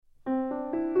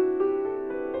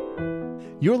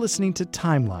You're listening to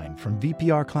Timeline from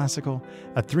VPR Classical,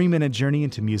 a 3-minute journey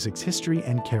into music's history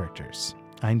and characters.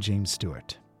 I'm James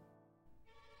Stewart.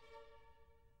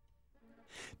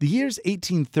 The years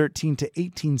 1813 to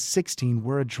 1816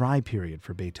 were a dry period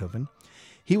for Beethoven.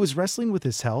 He was wrestling with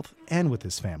his health and with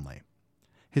his family.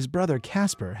 His brother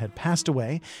Caspar had passed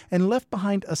away and left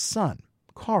behind a son,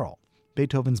 Karl,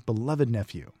 Beethoven's beloved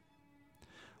nephew.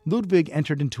 Ludwig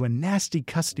entered into a nasty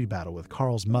custody battle with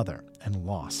Karl's mother and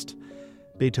lost.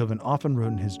 Beethoven often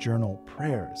wrote in his journal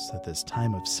prayers that this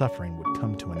time of suffering would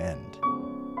come to an end.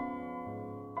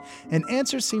 An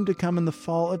answer seemed to come in the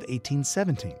fall of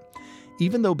 1817.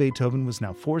 Even though Beethoven was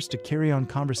now forced to carry on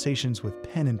conversations with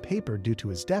pen and paper due to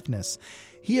his deafness,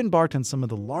 he embarked on some of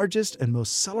the largest and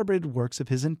most celebrated works of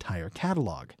his entire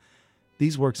catalog.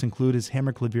 These works include his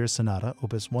Hammerklavier Sonata,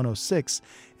 Opus 106,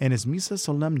 and his Missa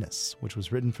Solemnis, which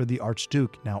was written for the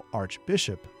Archduke, now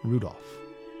Archbishop, Rudolf.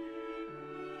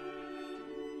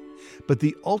 But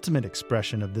the ultimate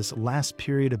expression of this last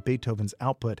period of Beethoven's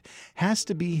output has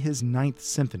to be his Ninth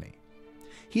Symphony.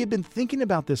 He had been thinking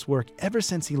about this work ever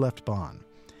since he left Bonn.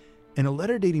 In a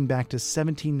letter dating back to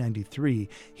 1793,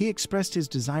 he expressed his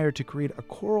desire to create a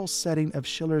choral setting of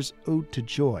Schiller's Ode to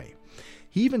Joy.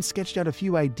 He even sketched out a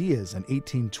few ideas in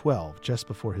 1812, just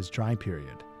before his dry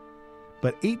period.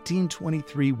 But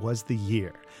 1823 was the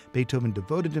year. Beethoven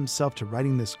devoted himself to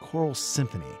writing this choral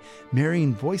symphony,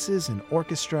 marrying voices and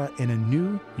orchestra in a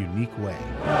new, unique way.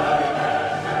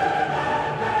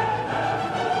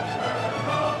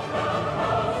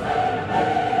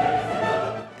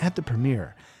 At the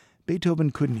premiere, Beethoven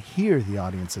couldn't hear the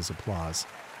audience's applause,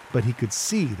 but he could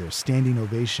see their standing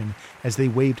ovation as they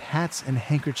waved hats and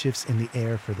handkerchiefs in the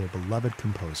air for their beloved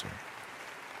composer.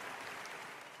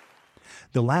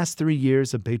 The last 3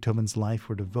 years of Beethoven's life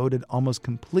were devoted almost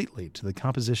completely to the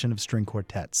composition of string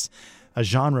quartets, a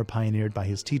genre pioneered by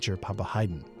his teacher, Papa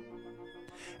Haydn.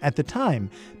 At the time,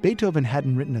 Beethoven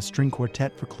hadn't written a string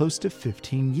quartet for close to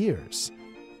 15 years.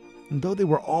 And though they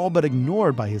were all but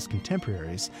ignored by his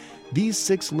contemporaries, these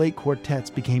 6 late quartets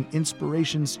became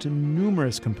inspirations to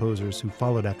numerous composers who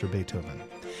followed after Beethoven.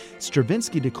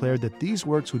 Stravinsky declared that these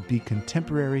works would be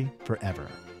contemporary forever.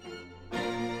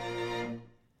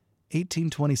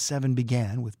 1827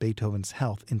 began with Beethoven's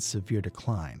health in severe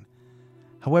decline.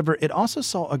 However, it also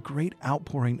saw a great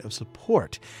outpouring of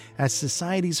support as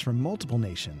societies from multiple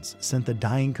nations sent the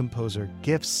dying composer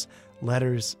gifts,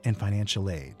 letters, and financial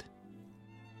aid.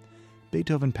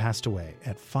 Beethoven passed away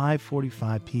at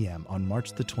 5:45 p.m. on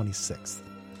March the 26th.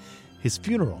 His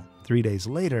funeral, 3 days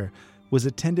later, was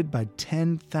attended by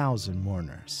 10,000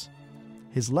 mourners.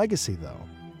 His legacy, though,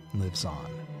 lives on.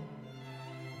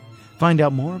 Find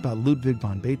out more about Ludwig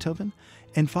van Beethoven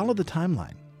and follow the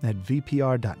timeline at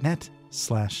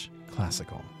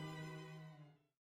vpr.net/classical.